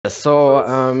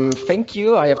Thank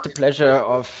you. I have the pleasure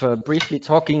of briefly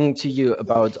talking to you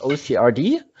about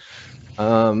OCRD.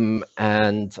 I'm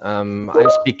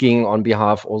speaking on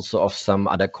behalf also of some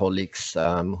other colleagues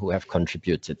who have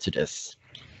contributed to this.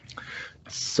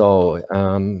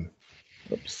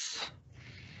 Oops.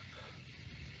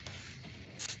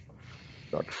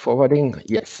 Not forwarding.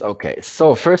 Yes, okay.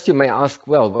 So first you may ask,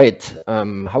 well, wait,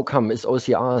 how come is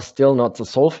OCR still not a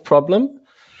solved problem?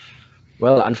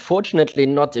 Well, unfortunately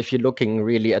not if you're looking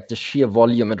really at the sheer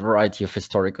volume and variety of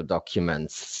historical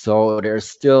documents. So there's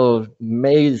still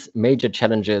major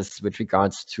challenges with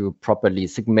regards to properly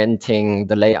segmenting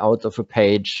the layout of a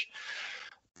page.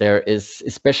 There is,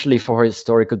 especially for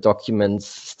historical documents,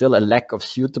 still a lack of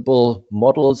suitable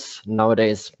models.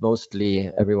 Nowadays,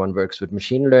 mostly everyone works with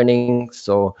machine learning.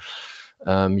 So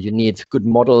you need good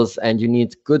models and you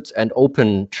need good and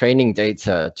open training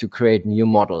data to create new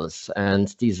models. And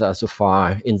these are so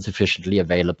far insufficiently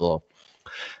available.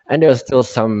 And there are still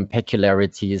some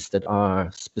peculiarities that are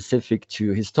specific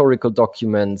to historical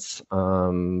documents,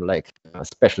 like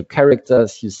special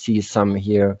characters. You see some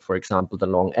here, for example, the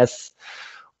long S,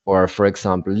 or for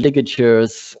example,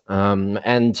 ligatures.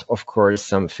 And of course,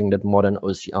 something that modern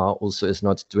OCR also is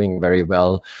not doing very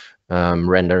well,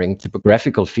 rendering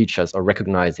typographical features or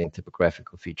recognizing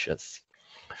typographical features.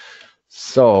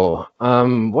 So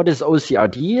what is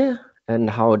OCRD and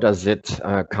how does it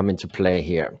come into play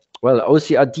here? Well,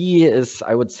 OCRD is,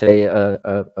 I would say,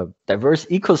 a diverse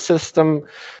ecosystem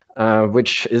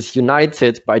which is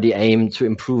united by the aim to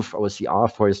improve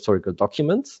OCR for historical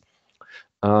documents.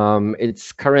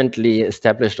 It's currently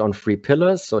established on 3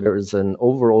 pillars. So there is an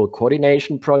overall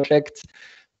coordination project.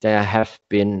 There have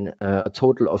been a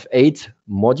total of 8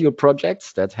 module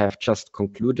projects that have just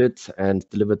concluded and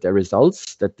delivered their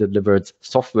results, that delivered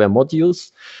software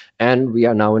modules. And we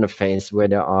are now in a phase where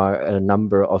there are a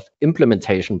number of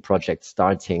implementation projects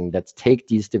starting that take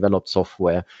these developed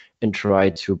software and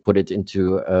try to put it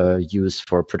into use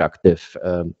for productive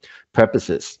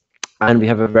purposes. And we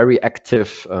have a very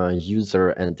active user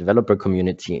and developer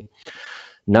community.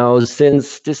 Now,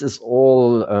 since this is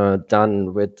all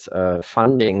done with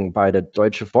funding by the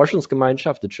Deutsche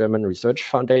Forschungsgemeinschaft, the German Research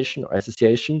Foundation or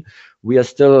Association, we are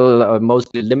still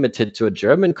mostly limited to a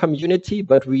German community,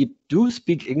 but we do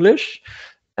speak English.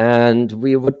 And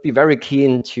we would be very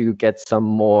keen to get some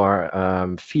more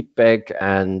feedback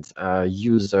and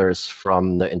users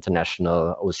from the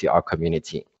international OCR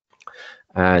community.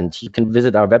 And you can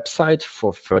visit our website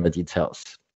for further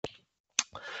details.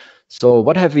 So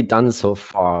what have we done so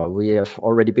far? We have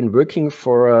already been working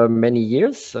for many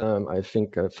years, I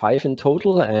think 5 in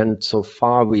total. And so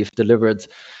far we've delivered,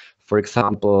 for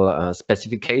example,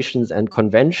 specifications and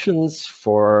conventions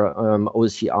for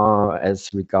OCR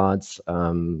as regards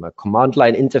command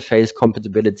line interface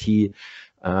compatibility.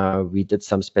 We did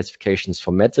some specifications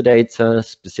for metadata,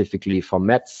 specifically for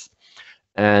METs.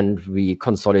 And we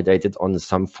consolidated on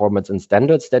some formats and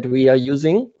standards that we are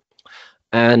using.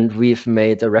 And we've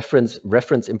made a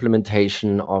reference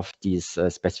implementation of these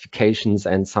specifications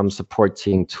and some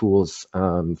supporting tools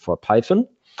for Python.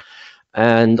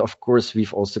 And of course,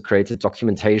 we've also created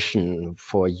documentation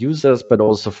for users, but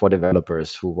also for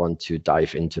developers who want to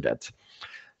dive into that.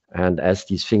 And as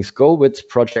these things go with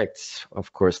projects,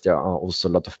 of course, there are also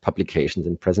a lot of publications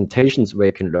and presentations where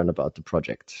you can learn about the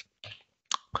project.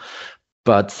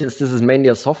 But since this is mainly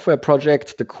a software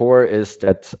project, the core is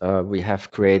that we have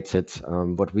created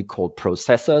what we call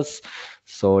processors.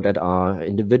 So that are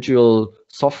individual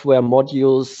software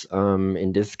modules,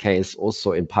 in this case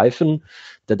also in Python,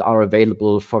 that are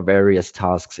available for various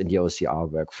tasks in the OCR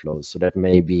workflow. So that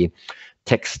may be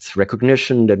text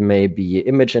recognition, that may be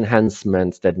image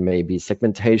enhancement, that may be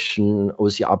segmentation,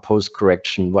 OCR post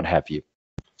correction, what have you.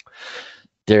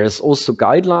 There's also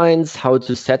guidelines how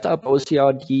to set up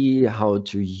OCRD, how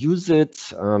to use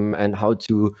it, and how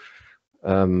to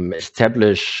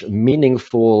establish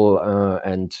meaningful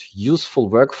and useful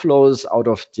workflows out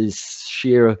of this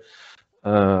sheer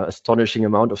astonishing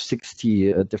amount of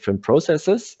 60 different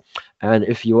processes. And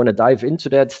if you want to dive into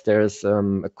that, there's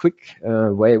a quick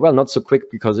way, well, not so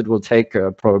quick because it will take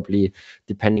probably,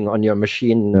 depending on your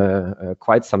machine,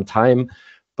 quite some time.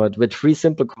 But with 3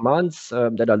 simple commands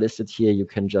that are listed here, you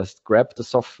can just grab the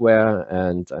software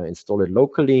and install it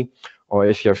locally. Or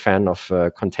if you're a fan of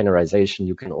containerization,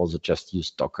 you can also just use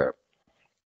Docker.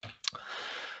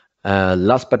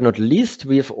 Last but not least,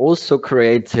 we've also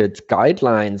created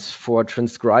guidelines for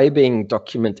transcribing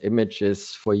document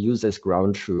images for use as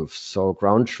ground truth. So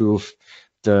ground truth,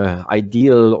 the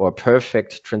ideal or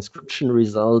perfect transcription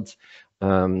result,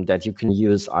 that you can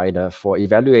use either for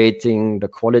evaluating the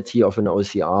quality of an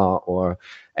OCR or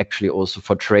actually also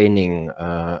for training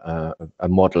a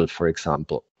model, for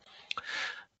example.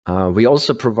 We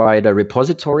also provide a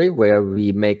repository where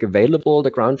we make available the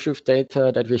ground truth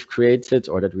data that we've created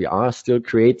or that we are still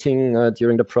creating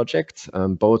during the project,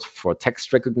 both for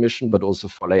text recognition, but also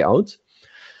for layout.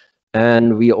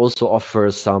 And we also offer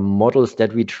some models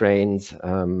that we trained,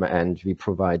 and we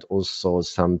provide also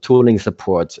some tooling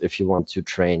support if you want to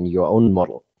train your own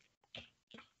model.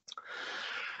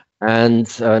 And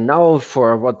now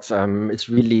for what is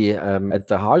really at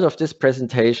the heart of this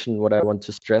presentation, what I want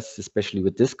to stress, especially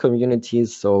with this community.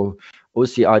 So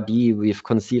OCRD, we've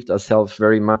conceived ourselves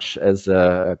very much as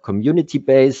a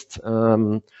community-based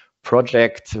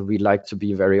project. We like to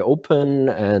be very open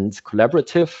and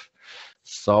collaborative.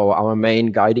 So our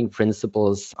main guiding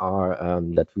principles are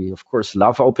that we, of course,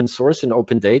 love open source and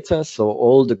open data. So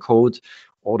all the code,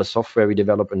 all the software we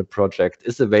develop in the project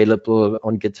is available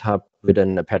on GitHub with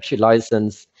an Apache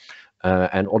license.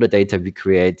 And all the data we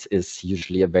create is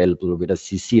usually available with a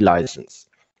CC license.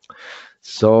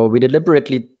 So we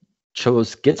deliberately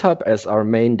chose GitHub as our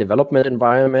main development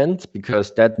environment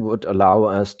because that would allow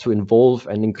us to involve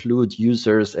and include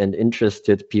users and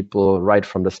interested people right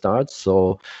from the start.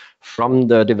 So from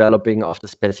the developing of the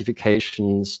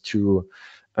specifications to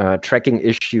tracking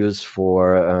issues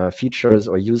for features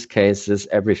or use cases,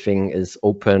 everything is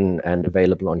open and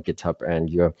available on GitHub, and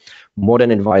you're more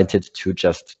than invited to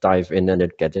just dive in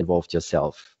and get involved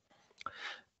yourself.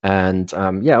 And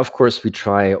yeah, of course, we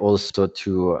try also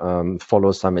to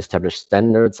follow some established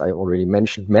standards. I already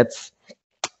mentioned METS,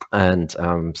 and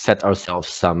set ourselves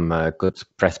some good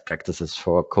best practices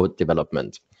for code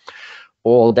development.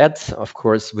 All that, of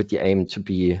course, with the aim to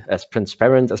be as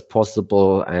transparent as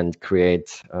possible and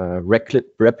create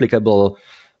replicable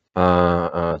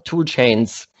tool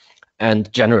chains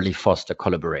and generally foster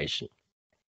collaboration.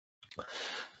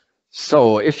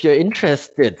 So if you're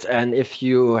interested and if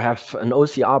you have an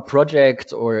OCR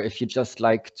project or if you just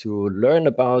like to learn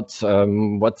about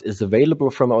what is available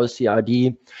from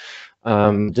OCRD,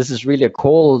 this is really a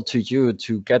call to you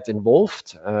to get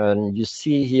involved. And you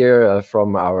see here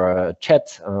from our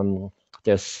chat,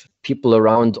 there's people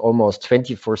around almost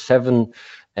 24/7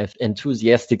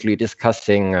 enthusiastically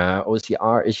discussing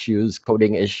OCR issues,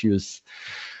 coding issues.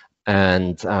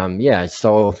 And yeah,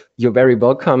 so you're very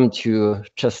welcome to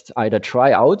just either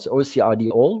try out OCRD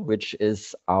All, which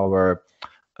is our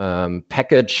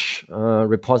package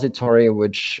repository,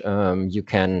 which you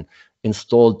can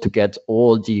install to get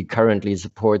all the currently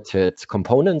supported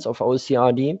components of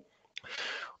OCRD.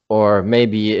 Or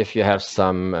maybe if you have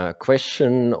some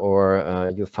question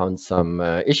or you found some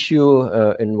issue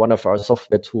in one of our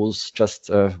software tools, just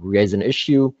raise an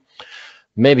issue.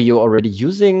 Maybe you're already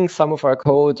using some of our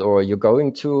code or you're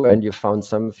going to and you found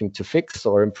something to fix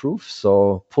or improve.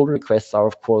 So pull requests are,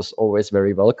 of course, always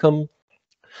very welcome.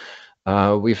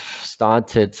 We've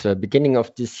started beginning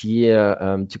of this year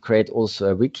to create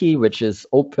also a wiki, which is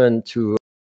open to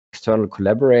external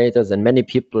collaborators, and many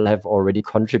people have already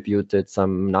contributed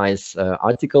some nice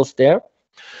articles there.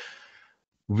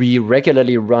 We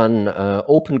regularly run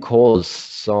open calls,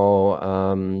 so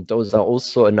those are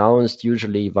also announced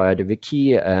usually via the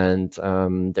wiki, and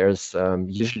there's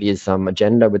usually some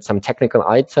agenda with some technical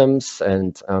items,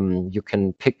 and you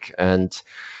can pick and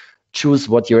choose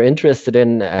what you're interested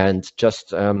in and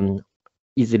just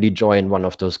easily join one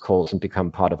of those calls and become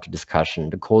part of the discussion.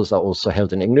 The calls are also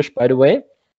held in English, by the way.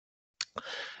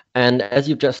 And as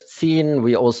you've just seen,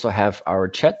 we also have our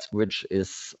chat, which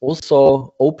is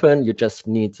also open. You just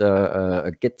need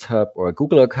a GitHub or a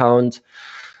Google account.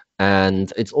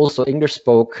 And it's also English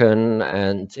spoken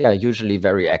and yeah, usually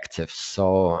very active.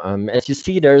 So as you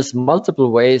see, there's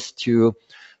multiple ways to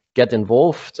get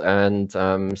involved and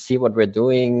see what we're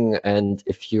doing. And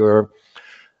if you're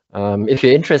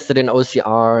interested in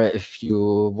OCR, if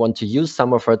you want to use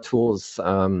some of our tools,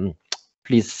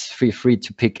 please feel free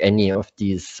to pick any of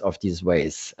these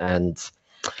ways. And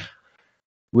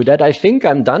with that, I think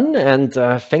I'm done. And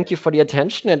thank you for the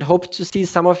attention and hope to see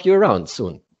some of you around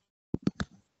soon.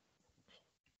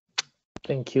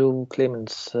 Thank you,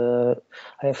 Clemens. I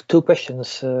have two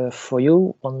questions for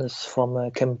you. One is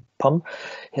from Kim Pum.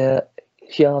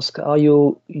 She asked, are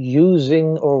you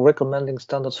using or recommending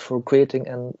standards for creating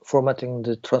and formatting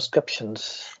the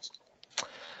transcriptions?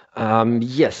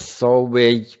 Yes, so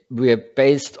we're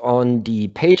based on the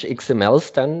Page XML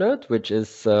standard, which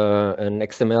is an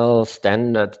XML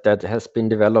standard that has been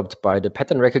developed by the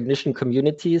pattern recognition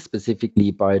community,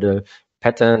 specifically by the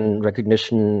Pattern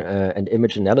Recognition and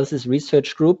Image Analysis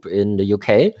Research Group in the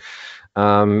UK.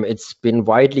 It's been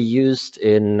widely used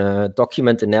in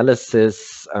document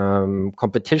analysis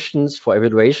competitions for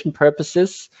evaluation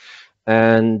purposes.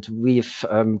 And we've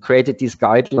created these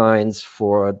guidelines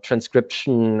for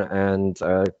transcription and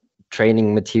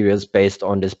training materials based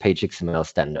on this page XML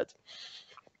standard.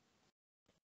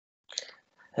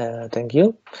 Thank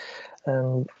you.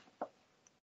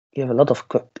 You have a lot of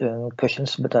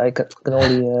questions, but I can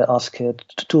only ask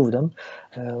two of them.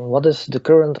 What is the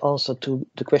current answer to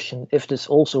the question if this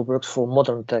also works for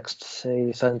modern text,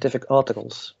 say scientific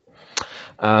articles?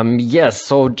 Yes,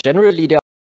 so generally there are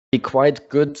quite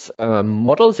good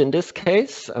models in this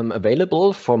case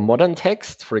available for modern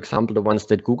text, for example, the ones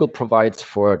that Google provides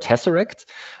for Tesseract,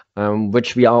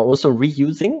 which we are also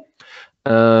reusing.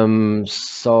 In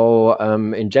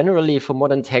generally for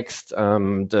modern text,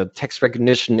 the text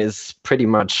recognition is pretty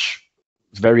much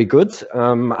very good,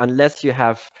 unless you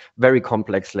have very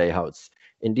complex layouts.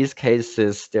 In these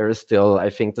cases, there is still,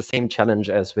 I think, the same challenge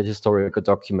as with historical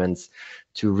documents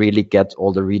to really get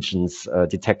all the regions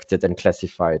detected and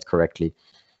classified correctly.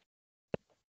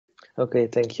 Okay,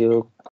 thank you.